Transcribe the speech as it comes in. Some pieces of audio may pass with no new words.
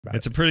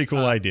It's a pretty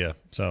cool idea.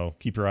 So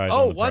keep your eyes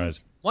on the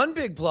prize. One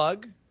big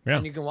plug. Yeah.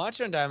 And you can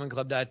watch it on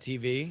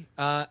DiamondClub.tv.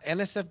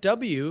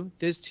 NSFW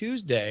this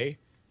Tuesday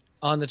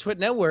on the Twit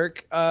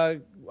Network.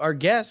 Our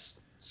guests,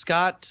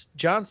 Scott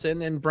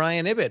Johnson and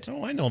Brian Ibbett.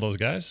 Oh, I know those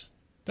guys.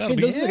 Those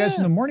are the guys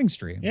from the morning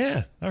stream.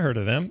 Yeah, I heard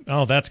of them.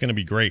 Oh, that's going to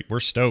be great. We're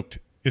stoked.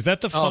 Is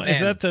that the is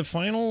that the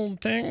final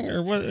thing,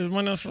 or what? Am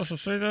I not supposed to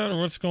say that, or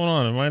what's going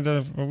on?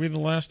 Are we the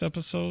last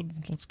episode?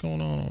 What's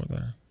going on over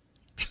there?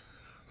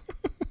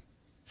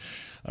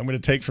 I'm going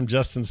to take from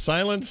Justin's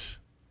silence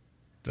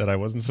that I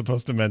wasn't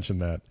supposed to mention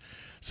that.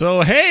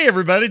 So, hey,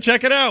 everybody,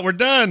 check it out. We're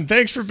done.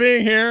 Thanks for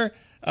being here.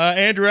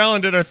 Andrew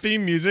Allen did our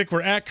theme music.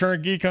 We're at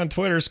Current Geek on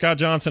Twitter. Scott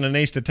Johnson and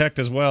Ace Detect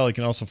as well. You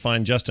can also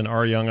find Justin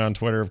R. Young on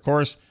Twitter, of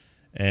course,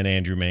 and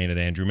Andrew Main at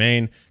Andrew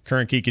Main.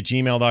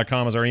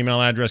 CurrentGeek@gmail.com is our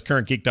email address.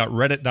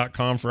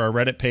 CurrentGeek.reddit.com for our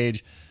Reddit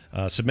page.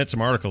 Submit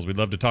some articles. We'd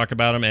love to talk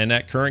about them. And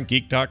at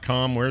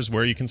CurrentGeek.com,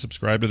 where you can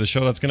subscribe to the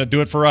show. That's going to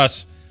do it for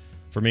us,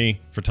 for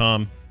me, for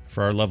Tom,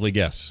 for our lovely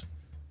guests.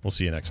 We'll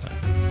see you next time.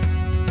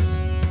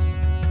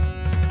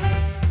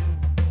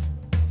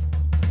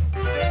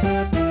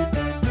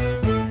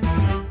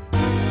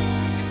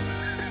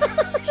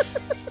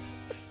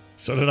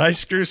 So did I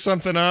screw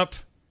something up?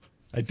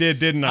 I did,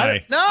 didn't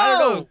I? No. I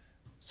don't know.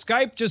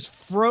 Skype just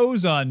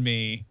froze on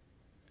me.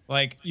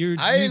 Like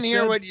I didn't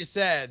hear what you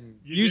said.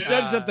 You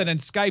said something and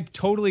Skype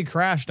totally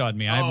crashed on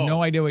me. I have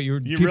no idea what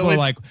people really are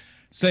like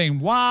saying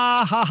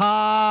wah ha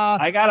ha.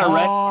 I got a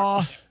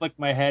red flick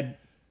my head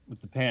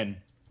with the pen.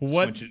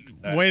 What?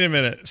 Wait a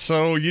minute.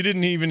 So you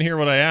didn't even hear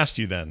what I asked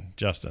you then,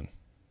 Justin?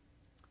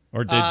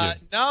 Or did you?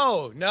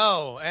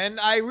 No. And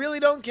I really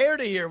don't care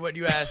to hear what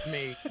you asked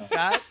me,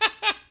 Scott.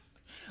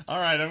 All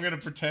right, I'm going to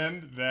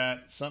pretend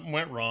that something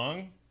went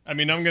wrong. I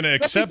mean, I'm going to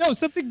accept. No,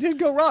 something did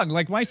go wrong.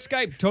 Like my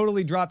Skype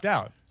totally dropped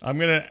out. I'm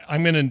going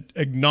to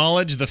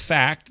acknowledge the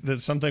fact that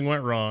something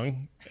went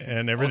wrong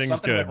and everything's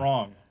something good. Went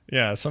wrong.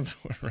 Yeah, something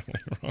went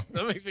really wrong.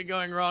 Something's been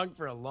going wrong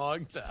for a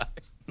long time.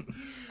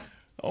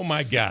 Oh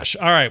my gosh.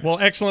 All right. Well,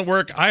 excellent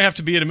work. I have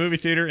to be at a movie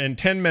theater in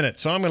 10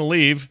 minutes, so I'm going to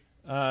leave.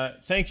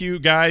 Thank you,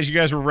 guys. You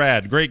guys were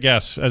rad. Great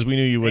guests, as we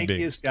knew you would be. Thank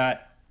you,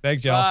 Scott.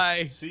 Thanks, y'all.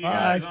 Bye. See you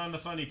guys on the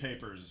funny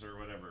papers or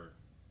whatever.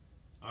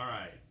 All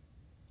right.